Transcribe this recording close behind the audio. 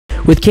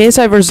With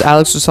KSI versus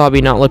Alex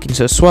Wassabi not looking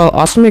so swell,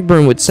 Austin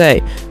Mcbroom would say,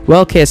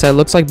 "Well, KSI,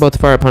 looks like both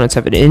of our opponents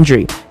have an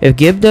injury. If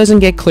Gibb doesn't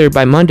get cleared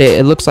by Monday,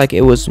 it looks like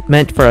it was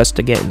meant for us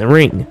to get in the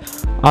ring."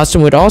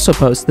 Austin would also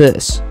post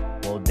this.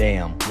 Well,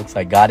 damn. Looks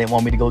like God didn't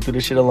want me to go through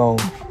this shit alone.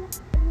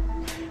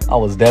 I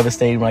was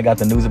devastated when I got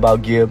the news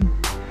about Gibb.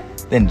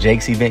 Then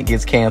Jake's event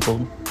gets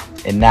canceled.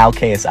 And now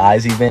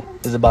KSI's event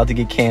is about to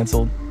get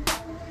canceled.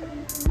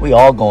 We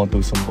all going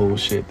through some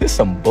bullshit. This is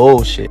some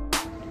bullshit.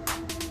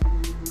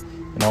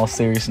 In all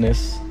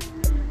seriousness,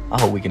 I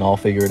hope we can all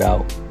figure it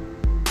out.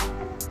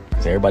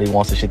 Because everybody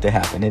wants the shit to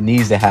happen. It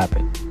needs to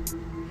happen.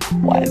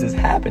 Why is this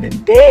happening?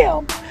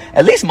 Damn.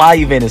 At least my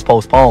event is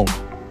postponed.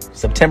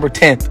 September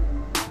 10th.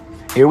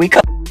 Here we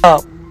come.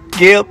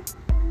 Gibb.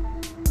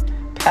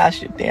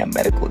 Pass your damn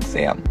medical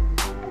exam.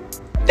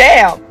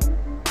 Damn.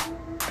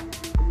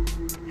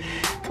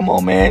 Come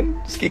on,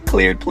 man. Just get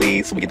cleared,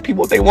 please, so we get the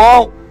people what they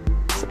want.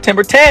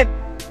 September 10th.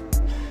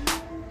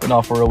 But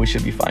no, for real, we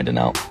should be finding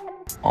out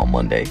on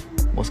Monday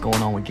what's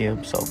going on with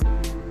Gibb. So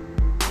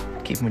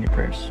keep him in your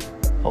prayers.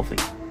 Hopefully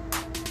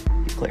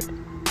he's cleared.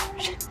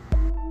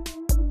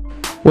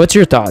 What's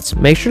your thoughts?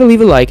 Make sure to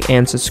leave a like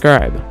and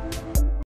subscribe.